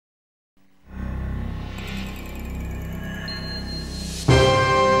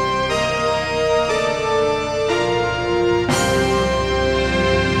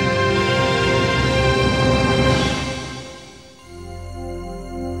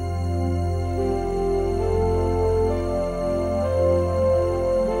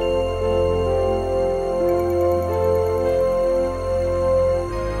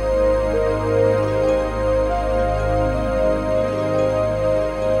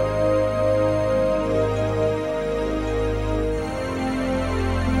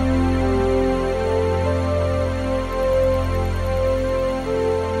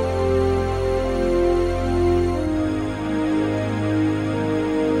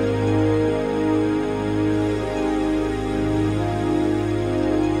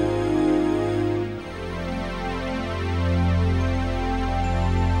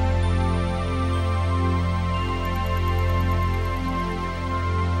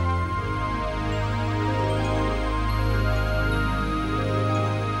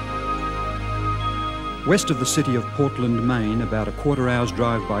West of the city of Portland, Maine, about a quarter-hour's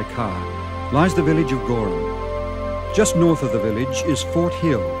drive by car, lies the village of Gorham. Just north of the village is Fort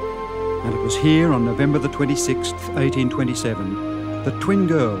Hill, and it was here on November the 26th, 1827, that twin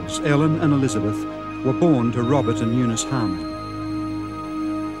girls, Ellen and Elizabeth, were born to Robert and Eunice Harmon.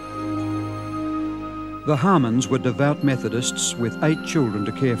 The Harmons were devout Methodists with 8 children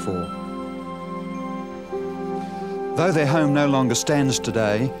to care for. Though their home no longer stands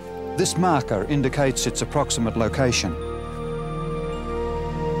today, this marker indicates its approximate location.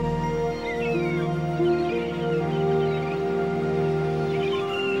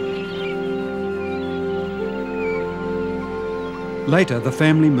 Later, the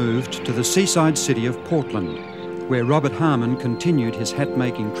family moved to the seaside city of Portland, where Robert Harmon continued his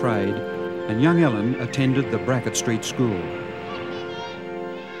hat-making trade and young Ellen attended the Brackett Street School.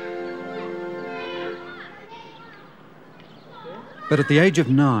 But at the age of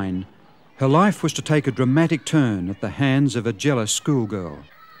 9, her life was to take a dramatic turn at the hands of a jealous schoolgirl.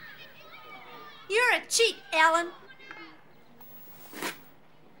 You're a cheat, Ellen.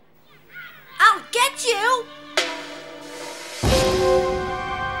 I'll get you!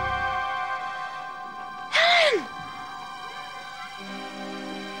 Ellen!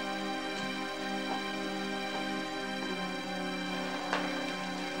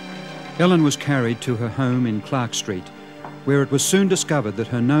 Ellen was carried to her home in Clark Street, where it was soon discovered that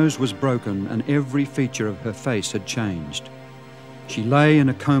her nose was broken and every feature of her face had changed. She lay in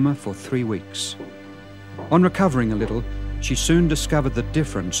a coma for 3 weeks. On recovering a little, she soon discovered the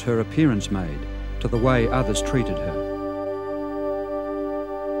difference her appearance made to the way others treated her.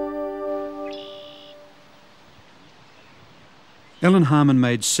 Ellen Harmon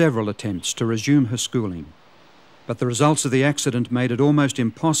made several attempts to resume her schooling, but the results of the accident made it almost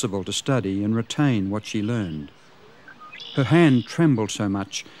impossible to study and retain what she learned. Her hand trembled so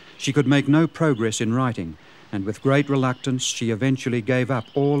much she could make no progress in writing, and with great reluctance she eventually gave up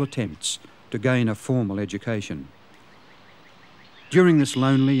all attempts to gain a formal education. During this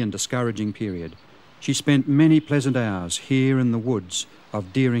lonely and discouraging period, she spent many pleasant hours here in the woods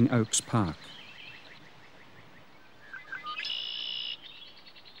of Deering Oaks Park.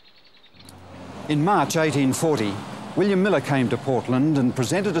 In March 1840, William Miller came to Portland and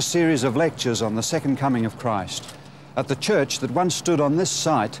presented a series of lectures on the Second Coming of Christ at the church that once stood on this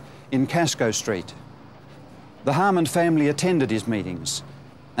site in Casco Street. The Harmon family attended his meetings,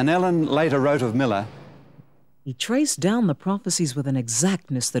 and Ellen later wrote of Miller, "He traced down the prophecies with an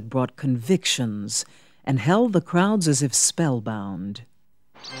exactness that brought convictions and held the crowds as if spellbound."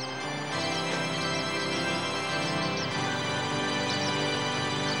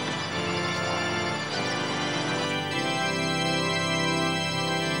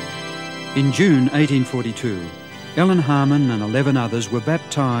 In June 1842, Ellen Harmon and 11 others were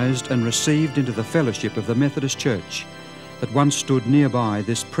baptised and received into the fellowship of the Methodist Church that once stood nearby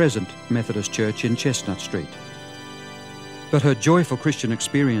this present Methodist Church in Chestnut Street. But her joyful Christian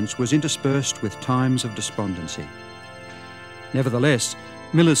experience was interspersed with times of despondency. Nevertheless,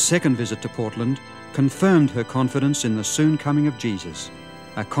 Miller's second visit to Portland confirmed her confidence in the soon coming of Jesus,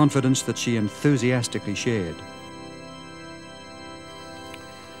 a confidence that she enthusiastically shared.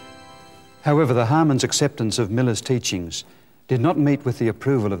 However, the Harmons' acceptance of Miller's teachings did not meet with the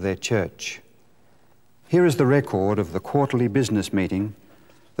approval of their church. Here is the record of the quarterly business meeting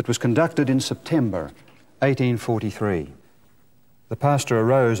that was conducted in September 1843. The pastor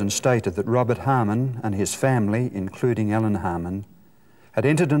arose and stated that Robert Harmon and his family, including Ellen Harmon, had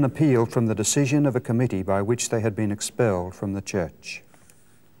entered an appeal from the decision of a committee by which they had been expelled from the church.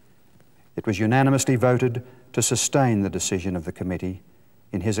 It was unanimously voted to sustain the decision of the committee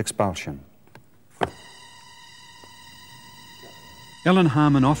in his expulsion. Ellen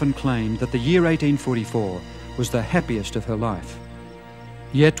Harmon often claimed that the year 1844 was the happiest of her life.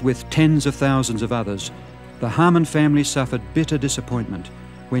 Yet, with tens of thousands of others, the Harmon family suffered bitter disappointment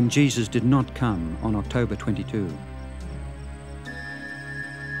when Jesus did not come on October 22.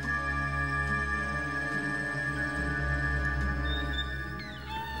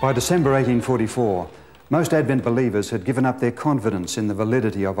 By December 1844, most Advent believers had given up their confidence in the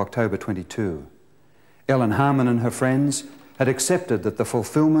validity of October 22. Ellen Harmon and her friends had accepted that the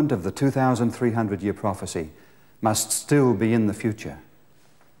fulfillment of the 2,300-year prophecy must still be in the future.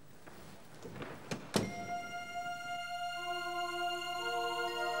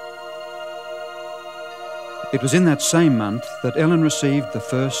 It was in that same month that Ellen received the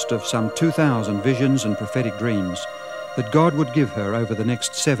first of some 2,000 visions and prophetic dreams that God would give her over the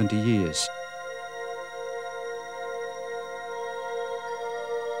next 70 years.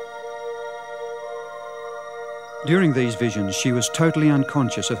 During these visions, she was totally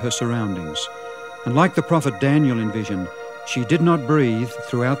unconscious of her surroundings. And like the prophet Daniel in vision, she did not breathe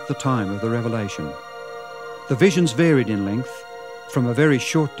throughout the time of the revelation. The visions varied in length, from a very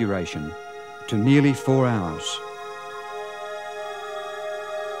short duration to nearly 4 hours.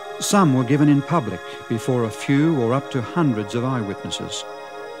 Some were given in public before a few or up to hundreds of eyewitnesses.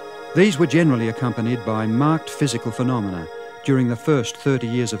 These were generally accompanied by marked physical phenomena during the first 30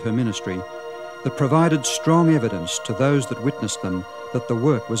 years of her ministry that provided strong evidence to those that witnessed them that the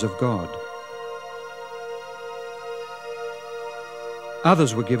work was of God.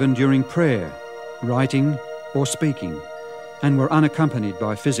 Others were given during prayer, writing, or speaking, and were unaccompanied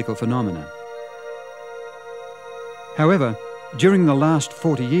by physical phenomena. However, during the last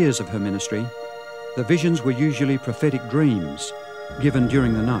 40 years of her ministry, the visions were usually prophetic dreams given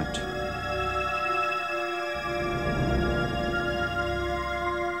during the night.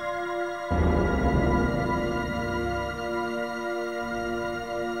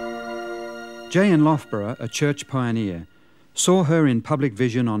 J. N. Loughborough, a church pioneer, saw her in public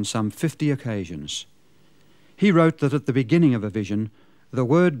vision on some 50 occasions. He wrote that at the beginning of a vision, the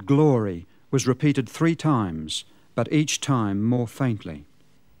word glory was repeated 3 times, but each time more faintly.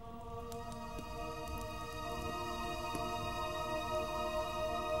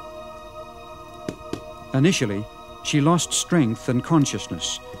 Initially, she lost strength and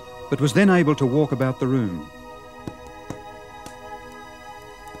consciousness, but was then able to walk about the room.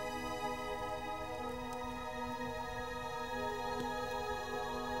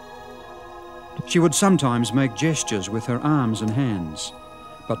 She would sometimes make gestures with her arms and hands,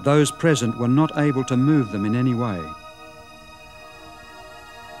 but those present were not able to move them in any way.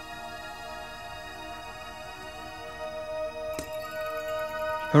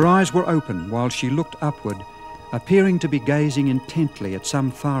 Her eyes were open while she looked upward, appearing to be gazing intently at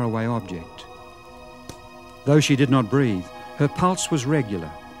some faraway object. Though she did not breathe, her pulse was regular,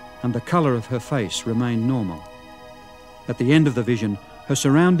 and the colour of her face remained normal. At the end of the vision, her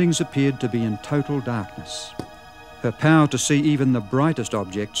surroundings appeared to be in total darkness. Her power to see even the brightest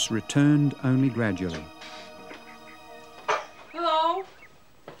objects returned only gradually. Hello.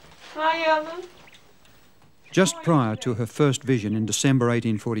 Hi, Ellen. Just prior to her first vision in December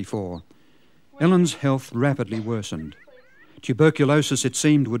 1844, Ellen's health rapidly worsened. Tuberculosis, it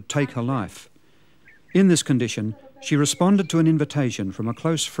seemed, would take her life. In this condition, she responded to an invitation from a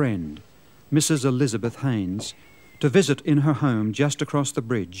close friend, Mrs. Elizabeth Haynes, to visit in her home just across the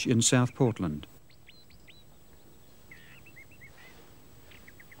bridge in South Portland.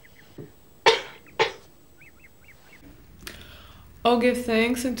 Oh, give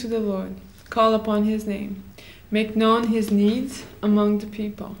thanks unto the Lord, call upon his name, make known his needs among the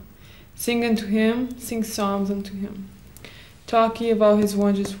people. Sing unto him, sing psalms unto him. Talk ye of all his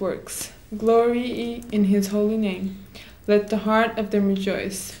wondrous works, glory ye in his holy name. Let the heart of them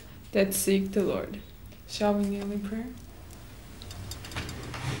rejoice that seek the Lord. Shall we kneel in prayer?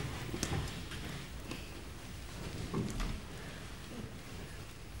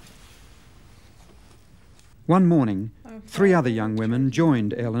 One morning, 3 other young women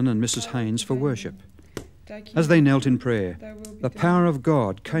joined Ellen and Mrs. Haynes for worship. As they knelt in prayer, the power of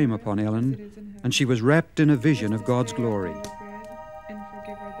God came upon Ellen, and she was wrapped in a vision of God's glory.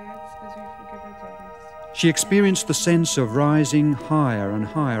 She experienced the sense of rising higher and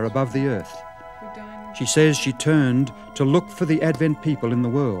higher above the earth. She says she turned to look for the Advent people in the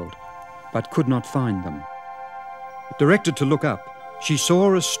world, but could not find them. Directed to look up, she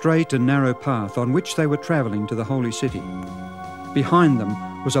saw a straight and narrow path on which they were travelling to the holy city. Behind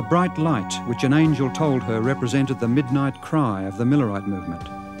them was a bright light which an angel told her represented the midnight cry of the Millerite movement.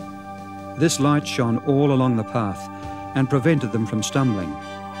 This light shone all along the path and prevented them from stumbling.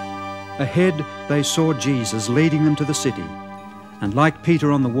 Ahead they saw Jesus leading them to the city, and like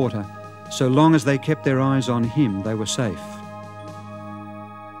Peter on the water, so long as they kept their eyes on him, they were safe.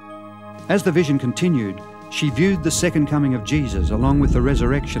 As the vision continued, she viewed the second coming of Jesus along with the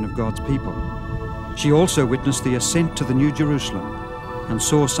resurrection of God's people. She also witnessed the ascent to the New Jerusalem and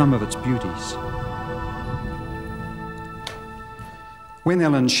saw some of its beauties. When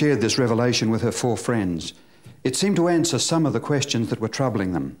Ellen shared this revelation with her 4 friends, it seemed to answer some of the questions that were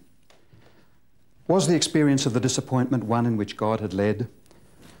troubling them. Was the experience of the disappointment one in which God had led?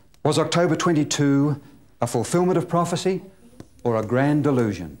 Was October 22 a fulfillment of prophecy or a grand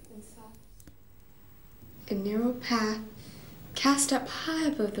delusion? A narrow path cast up high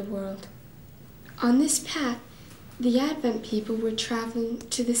above the world. On this path, the Advent people were traveling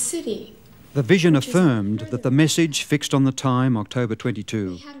to the city. The vision affirmed that the message fixed on the time, October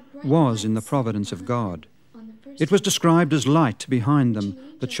 22, was in the providence of God. It was described as light behind them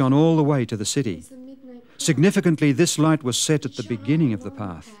that shone all the way to the city. Significantly, this light was set at the beginning of the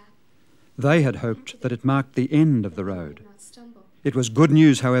path. They had hoped that it marked the end of the road. It was good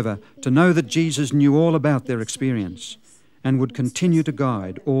news, however, to know that Jesus knew all about their experience and would continue to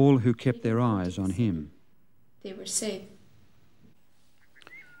guide all who kept their eyes on him. They were safe.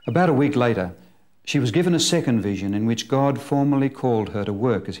 About a week later, she was given a second vision in which God formally called her to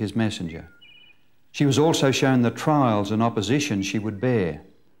work as his messenger. She was also shown the trials and opposition she would bear.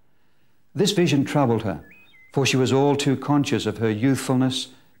 This vision troubled her, for she was all too conscious of her youthfulness,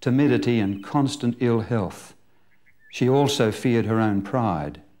 timidity, and constant ill health. She also feared her own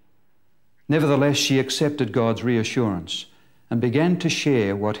pride. Nevertheless, she accepted God's reassurance and began to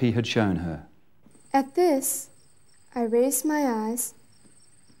share what he had shown her. At this, I raised my eyes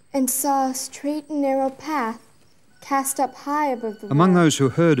and saw a straight and narrow path cast up high above the Among world. those who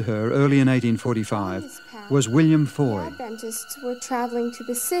heard her early in 1845 was William The Foy. Adventists were traveling to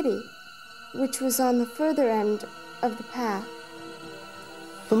the city, which was on the further end of the path.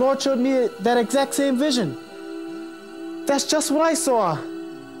 The Lord showed me that exact same vision. That's just what I saw.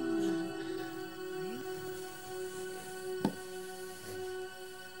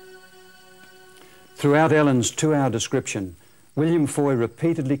 Throughout Ellen's 2-hour description, William Foy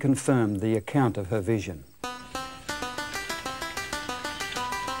repeatedly confirmed the account of her vision.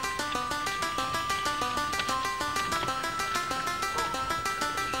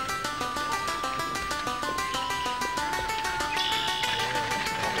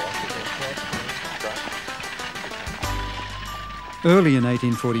 Early in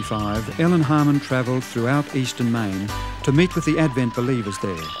 1845, Ellen Harmon travelled throughout eastern Maine to meet with the Advent believers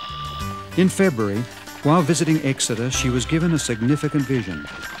there. In February, while visiting Exeter, she was given a significant vision.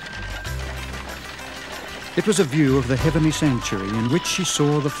 It was a view of the heavenly sanctuary in which she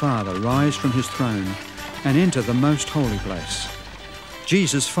saw the Father rise from his throne and enter the most holy place.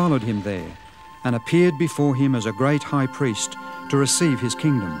 Jesus followed him there and appeared before him as a great high priest to receive his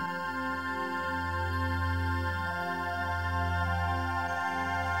kingdom.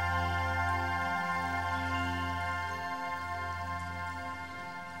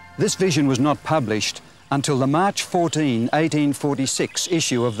 This vision was not published until the March 14, 1846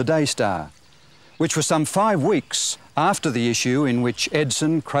 issue of the Day Star, which was some 5 weeks after the issue in which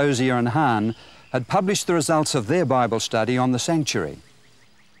Edson, Crozier and Hahn had published the results of their Bible study on the sanctuary.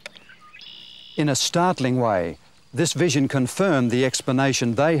 In a startling way, this vision confirmed the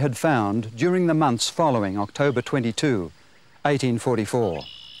explanation they had found during the months following October 22, 1844.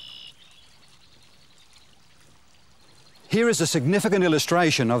 Here is a significant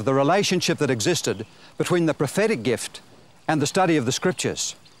illustration of the relationship that existed between the prophetic gift and the study of the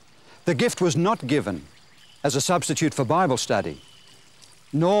Scriptures. The gift was not given as a substitute for Bible study,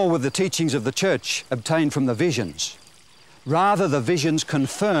 nor were the teachings of the church obtained from the visions. Rather, the visions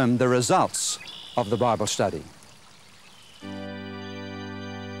confirmed the results of the Bible study.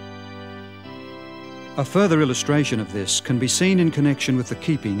 A further illustration of this can be seen in connection with the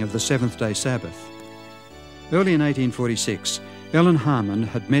keeping of the seventh-day Sabbath. Early in 1846, Ellen Harmon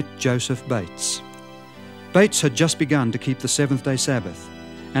had met Joseph Bates. Bates had just begun to keep the seventh-day Sabbath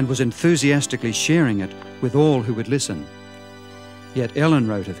and was enthusiastically sharing it with all who would listen. Yet Ellen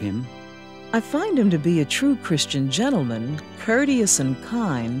wrote of him, I find him to be a true Christian gentleman, courteous and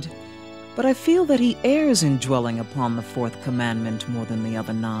kind, but I feel that he errs in dwelling upon the fourth commandment more than the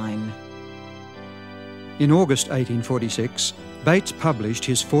other 9. In August 1846, Bates published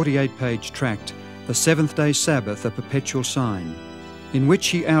his 48-page tract, The Seventh-day Sabbath, a Perpetual Sign, in which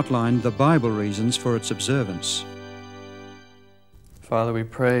he outlined the Bible reasons for its observance. Father, we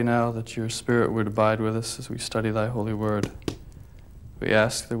pray now that your Spirit would abide with us as we study thy holy word. We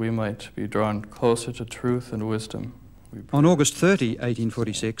ask that we might be drawn closer to truth and wisdom. On August 30,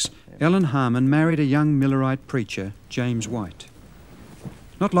 1846, Ellen Harmon married a young Millerite preacher, James White.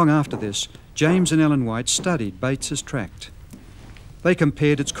 Not long after this, James and Ellen White studied Bates's tract. They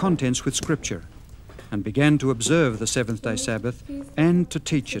compared its contents with Scripture and began to observe the seventh-day Sabbath and to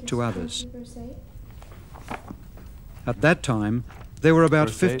teach it to others. At that time, there were about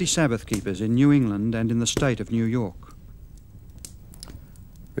 50 Sabbath keepers in New England and in the state of New York.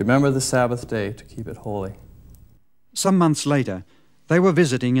 Remember the Sabbath day to keep it holy. Some months later, they were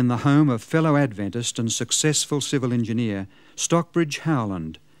visiting in the home of fellow Adventist and successful civil engineer Stockbridge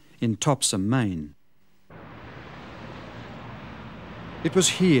Howland in Topsham, Maine. It was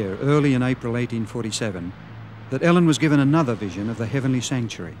here, early in April 1847, that Ellen was given another vision of the heavenly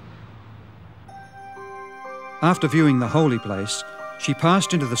sanctuary. After viewing the holy place, she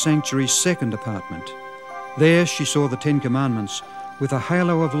passed into the sanctuary's second apartment. There she saw the 10 Commandments with a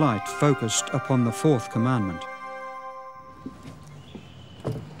halo of light focused upon the fourth commandment.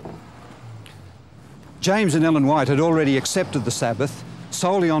 James and Ellen White had already accepted the Sabbath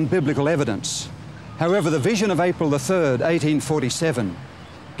solely on biblical evidence. However, the vision of April the 3rd, 1847,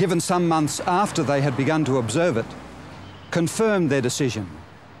 given some months after they had begun to observe it, confirmed their decision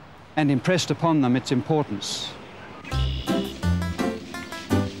and impressed upon them its importance.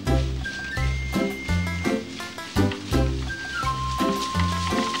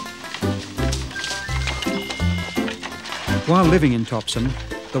 While living in Topsom,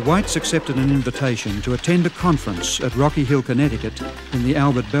 the Whites accepted an invitation to attend a conference at Rocky Hill, Connecticut, in the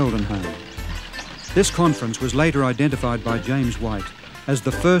Albert Belden home. This conference was later identified by James White as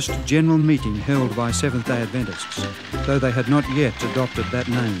the first general meeting held by Seventh-day Adventists, though they had not yet adopted that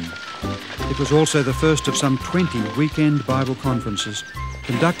name. It was also the first of some 20 weekend Bible conferences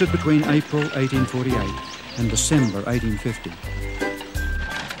conducted between April 1848 and December 1850.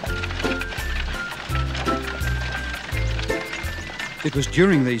 It was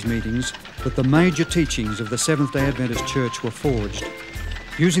during these meetings that the major teachings of the Seventh-day Adventist Church were forged,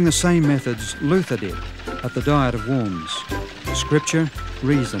 using the same methods Luther did at the Diet of Worms: Scripture,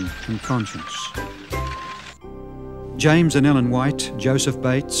 reason and conscience. James and Ellen White, Joseph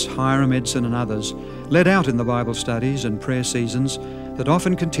Bates, Hiram Edson and others led out in the Bible studies and prayer seasons that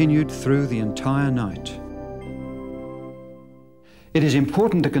often continued through the entire night. It is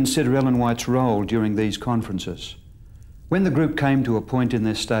important to consider Ellen White's role during these conferences. When the group came to a point in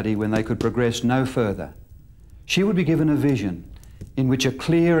their study when they could progress no further, she would be given a vision in which a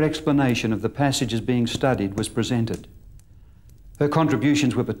clear explanation of the passages being studied was presented. Her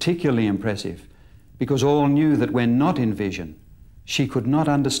contributions were particularly impressive because all knew that when not in vision, she could not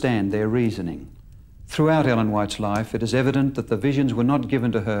understand their reasoning. Throughout Ellen White's life, it is evident that the visions were not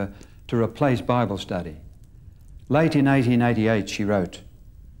given to her to replace Bible study. Late in 1888, she wrote,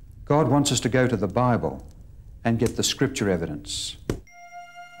 "God wants us to go to the Bible and get the Scripture evidence."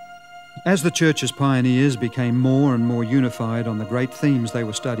 As the Church's pioneers became more and more unified on the great themes they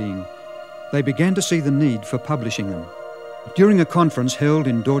were studying, they began to see the need for publishing them. During a conference held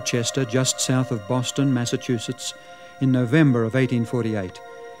in Dorchester, just south of Boston, Massachusetts, in November of 1848,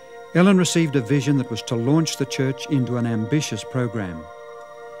 Ellen received a vision that was to launch the Church into an ambitious program.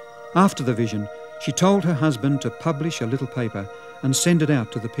 After the vision, she told her husband to publish a little paper and send it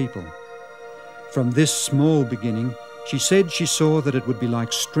out to the people. From this small beginning, she said she saw that it would be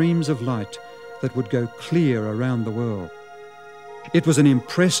like streams of light that would go clear around the world. It was an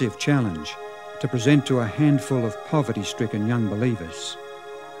impressive challenge to present to a handful of poverty-stricken young believers.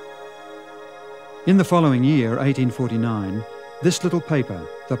 In the following year, 1849, this little paper,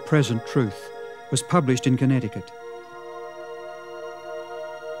 The Present Truth, was published in Connecticut.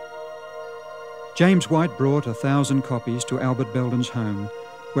 James White brought 1,000 copies to Albert Belden's home,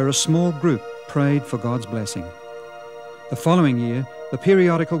 where a small group prayed for God's blessing. The following year, the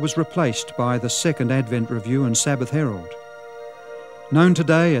periodical was replaced by the Second Advent Review and Sabbath Herald. Known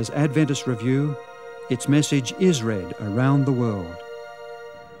today as Adventist Review, its message is read around the world.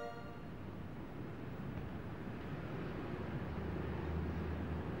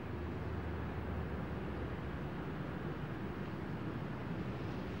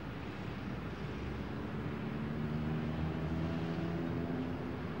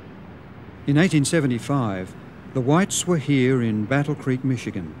 In 1875, the Whites were here in Battle Creek,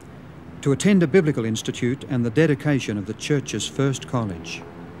 Michigan, to attend a biblical institute and the dedication of the church's first college.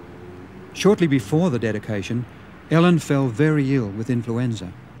 Shortly before the dedication, Ellen fell very ill with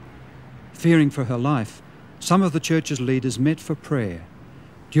influenza. Fearing for her life, some of the church's leaders met for prayer,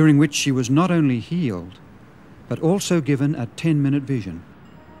 during which she was not only healed, but also given a 10-minute vision.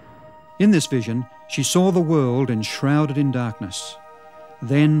 In this vision, she saw the world enshrouded in darkness.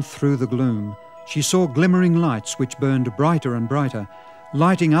 Then, through the gloom, she saw glimmering lights which burned brighter and brighter,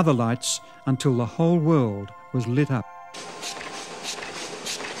 lighting other lights until the whole world was lit up.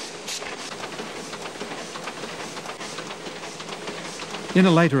 In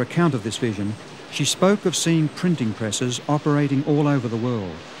a later account of this vision, she spoke of seeing printing presses operating all over the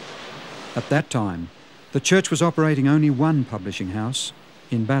world. At that time, the church was operating only one publishing house,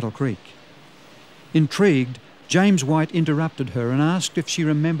 in Battle Creek. Intrigued, James White interrupted her and asked if she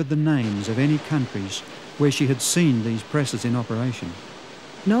remembered the names of any countries where she had seen these presses in operation.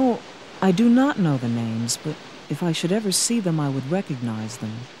 No, I do not know the names, but if I should ever see them, I would recognize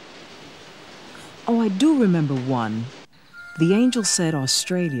them. Oh, I do remember one. The angel said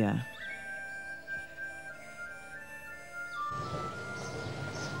Australia.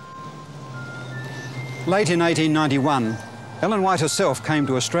 Late in 1891, Ellen White herself came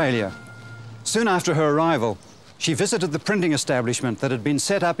to Australia. Soon after her arrival, she visited the printing establishment that had been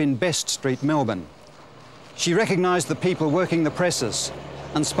set up in Best Street, Melbourne. She recognised the people working the presses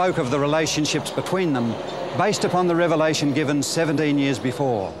and spoke of the relationships between them based upon the revelation given 17 years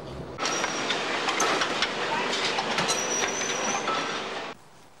before.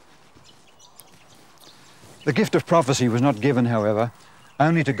 The gift of prophecy was not given, however,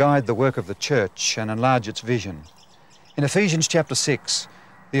 only to guide the work of the church and enlarge its vision. In Ephesians chapter 6,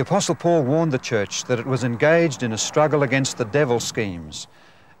 the Apostle Paul warned the church that it was engaged in a struggle against the devil's schemes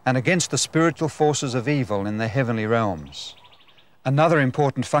and against the spiritual forces of evil in the heavenly realms. Another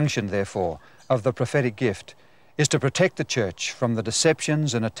important function, therefore, of the prophetic gift is to protect the church from the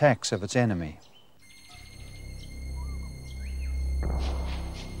deceptions and attacks of its enemy.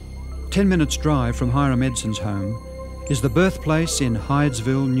 10 minutes' drive from Hiram Edson's home is the birthplace in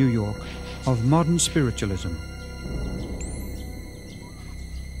Hydesville, New York, of modern spiritualism.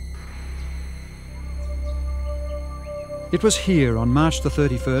 It was here on March the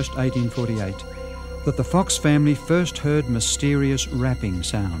 31st, 1848, that the Fox family first heard mysterious rapping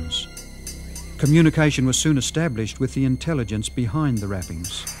sounds. Communication was soon established with the intelligence behind the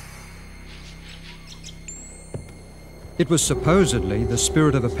rappings. It was supposedly the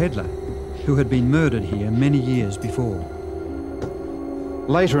spirit of a peddler who had been murdered here many years before.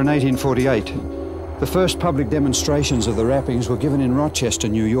 Later in 1848, the first public demonstrations of the rappings were given in Rochester,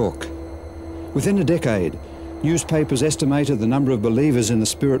 New York. Within a decade, newspapers estimated the number of believers in the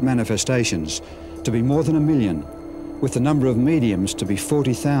spirit manifestations to be more than 1 million, with the number of mediums to be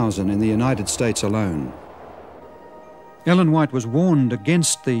 40,000 in the United States alone. Ellen White was warned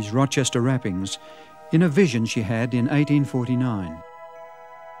against these Rochester rappings in a vision she had in 1849.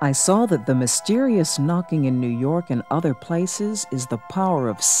 I saw that the mysterious knocking in New York and other places is the power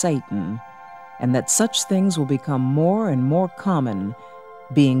of Satan, and that such things will become more and more common,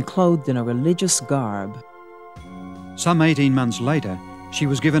 being clothed in a religious garb. Some 18 months later, she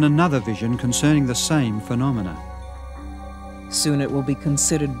was given another vision concerning the same phenomena. Soon it will be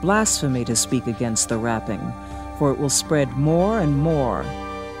considered blasphemy to speak against the rapping, for it will spread more and more,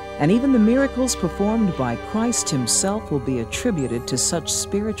 and even the miracles performed by Christ himself will be attributed to such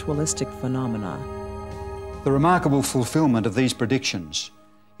spiritualistic phenomena. The remarkable fulfillment of these predictions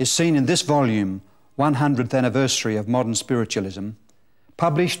is seen in this volume, 100th Anniversary of Modern Spiritualism,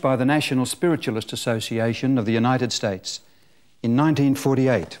 published by the National Spiritualist Association of the United States in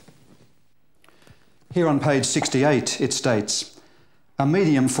 1948. Here on page 68 it states, "A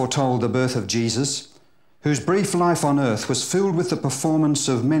medium foretold the birth of Jesus, whose brief life on earth was filled with the performance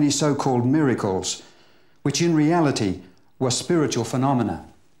of many so-called miracles, which in reality were spiritual phenomena."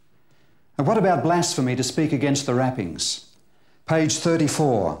 And what about blasphemy to speak against the rappings? Page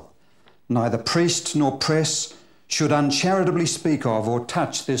 34, "Neither priest nor press should uncharitably speak of or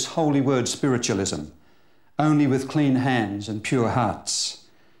touch this holy word spiritualism, only with clean hands and pure hearts."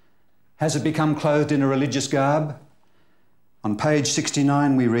 Has it become clothed in a religious garb? On page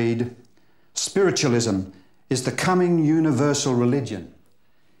 69 we read, "Spiritualism is the coming universal religion.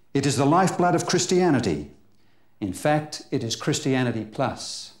 It is the lifeblood of Christianity. In fact, it is Christianity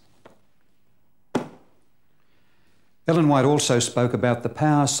plus." Ellen White also spoke about the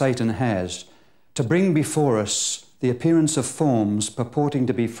power Satan has to bring before us the appearance of forms purporting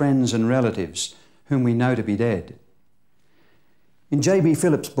to be friends and relatives whom we know to be dead. In J.B.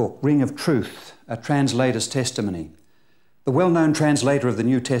 Phillips' book, Ring of Truth, A Translator's Testimony, the well-known translator of the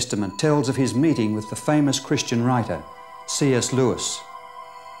New Testament tells of his meeting with the famous Christian writer, C.S. Lewis.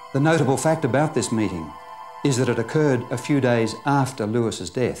 The notable fact about this meeting is that it occurred a few days after Lewis's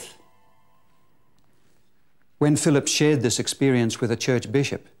death. When Phillips shared this experience with a church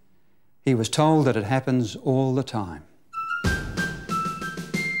bishop, he was told that it happens all the time.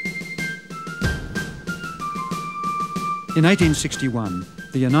 In 1861,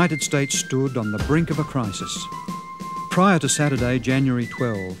 the United States stood on the brink of a crisis. Prior to Saturday, January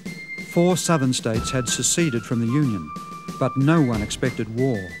 12, 4 southern states had seceded from the Union, but no one expected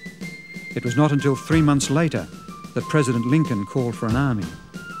war. It was not until 3 months later that President Lincoln called for an army.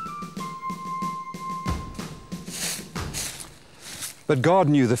 But God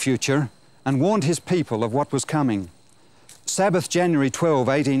knew the future and warned his people of what was coming. Sabbath, January 12,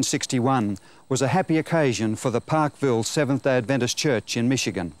 1861, was a happy occasion for the Parkville Seventh-day Adventist Church in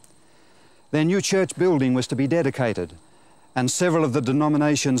Michigan. Their new church building was to be dedicated, and several of the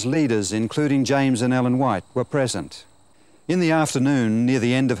denomination's leaders, including James and Ellen White, were present. In the afternoon, near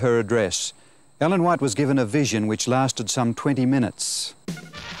the end of her address, Ellen White was given a vision which lasted some 20 minutes.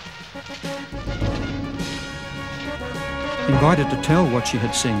 Invited to tell what she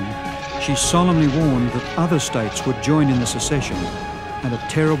had seen, she solemnly warned that other states would join in the secession and a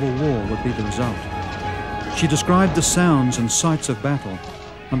terrible war would be the result. She described the sounds and sights of battle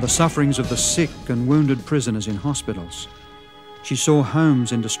and the sufferings of the sick and wounded prisoners in hospitals. She saw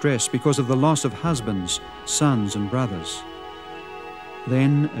homes in distress because of the loss of husbands, sons and brothers.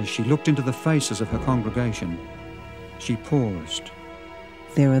 Then, as she looked into the faces of her congregation, she paused.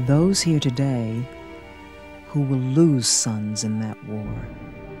 There are those here today who will lose sons in that war.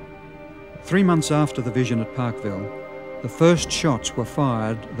 3 months after the vision at Parkville, the first shots were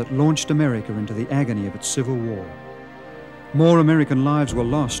fired that launched America into the agony of its Civil War. More American lives were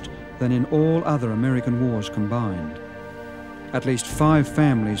lost than in all other American wars combined. At least 5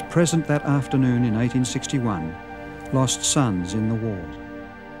 families present that afternoon in 1861 lost sons in the war.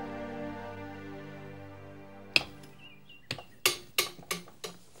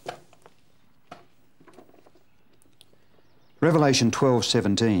 Revelation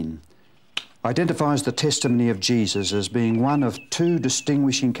 12:17 identifies the testimony of Jesus as being one of 2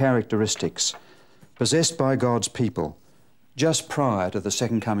 distinguishing characteristics possessed by God's people just prior to the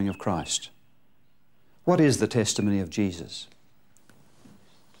second coming of Christ. What is the testimony of Jesus?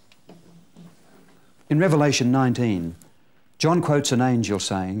 In Revelation 19, John quotes an angel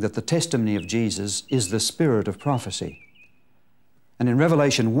saying that the testimony of Jesus is the spirit of prophecy. And in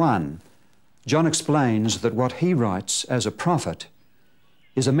Revelation 1, John explains that what he writes as a prophet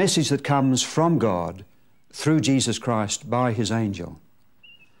is a message that comes from God through Jesus Christ by his angel.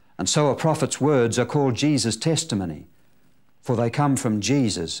 And so a prophet's words are called Jesus' testimony, for they come from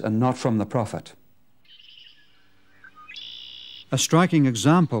Jesus and not from the prophet. A striking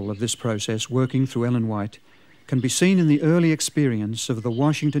example of this process working through Ellen White can be seen in the early experience of the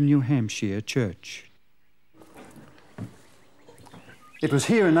Washington, New Hampshire church. It was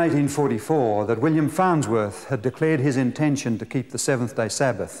here in 1844 that William Farnsworth had declared his intention to keep the seventh-day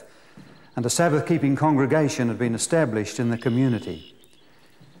Sabbath, and a Sabbath-keeping congregation had been established in the community.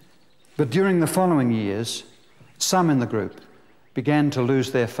 But during the following years, some in the group began to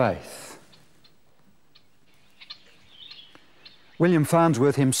lose their faith. William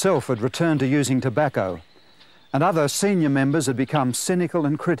Farnsworth himself had returned to using tobacco, and other senior members had become cynical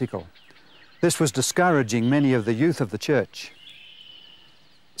and critical. This was discouraging many of the youth of the church.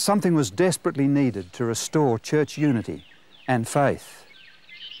 Something was desperately needed to restore church unity and faith.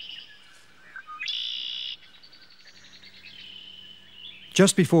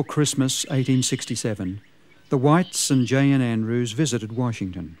 Just before Christmas 1867, the Whites and J.N. Andrews visited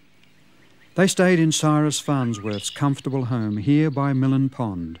Washington. They stayed in Cyrus Farnsworth's comfortable home here by Millen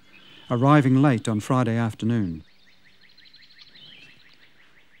Pond, arriving late on Friday afternoon.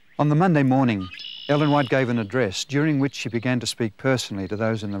 On the Monday morning, Ellen White gave an address during which she began to speak personally to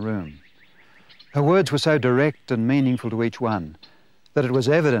those in the room. Her words were so direct and meaningful to each one that it was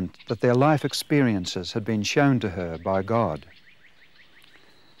evident that their life experiences had been shown to her by God.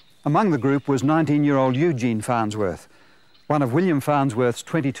 Among the group was 19-year-old Eugene Farnsworth, one of William Farnsworth's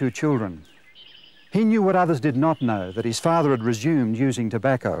 22 children. He knew what others did not know, that his father had resumed using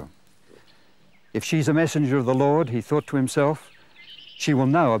tobacco. If she's a messenger of the Lord, he thought to himself, she will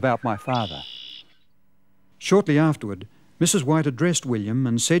know about my father. Shortly afterward, Mrs. White addressed William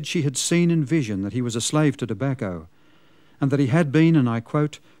and said she had seen in vision that he was a slave to tobacco, and that he had been, and I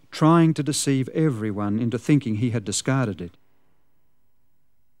quote, trying to deceive everyone into thinking he had discarded it.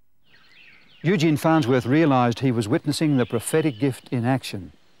 Eugene Farnsworth realized he was witnessing the prophetic gift in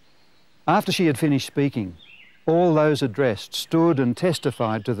action. After she had finished speaking, all those addressed stood and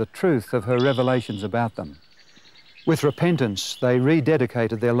testified to the truth of her revelations about them. With repentance, they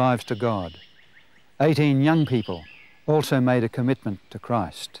rededicated their lives to God. 18 young people also made a commitment to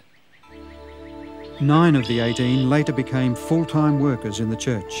Christ. 9 of the 18 later became full-time workers in the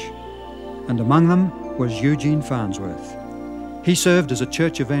church, and among them was Eugene Farnsworth. He served as a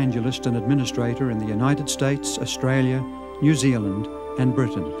church evangelist and administrator in the United States, Australia, New Zealand, and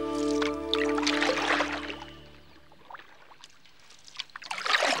Britain.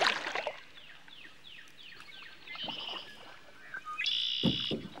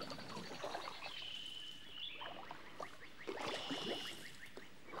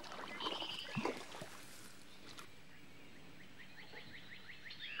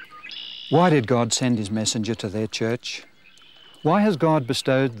 Why did God send his messenger to their church? Why has God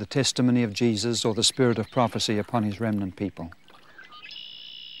bestowed the testimony of Jesus or the spirit of prophecy upon his remnant people?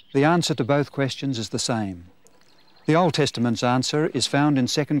 The answer to both questions is the same. The Old Testament's answer is found in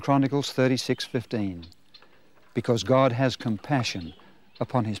 2 Chronicles 36:15, because God has compassion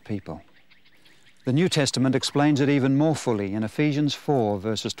upon his people. The New Testament explains it even more fully in Ephesians 4,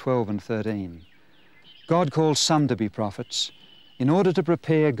 verses 12 and 13. God calls some to be prophets in order to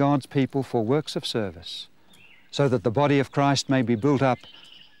prepare God's people for works of service, so that the body of Christ may be built up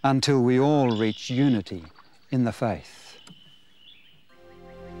until we all reach unity in the faith.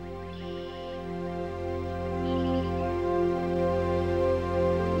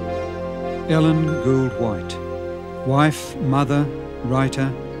 Ellen Gould White, wife, mother, writer,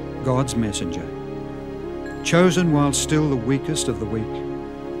 God's messenger. Chosen while still the weakest of the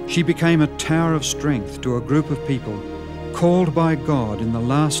weak, she became a tower of strength to a group of people called by God in the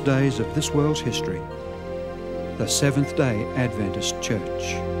last days of this world's history, the Seventh-day Adventist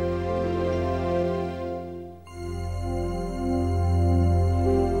Church.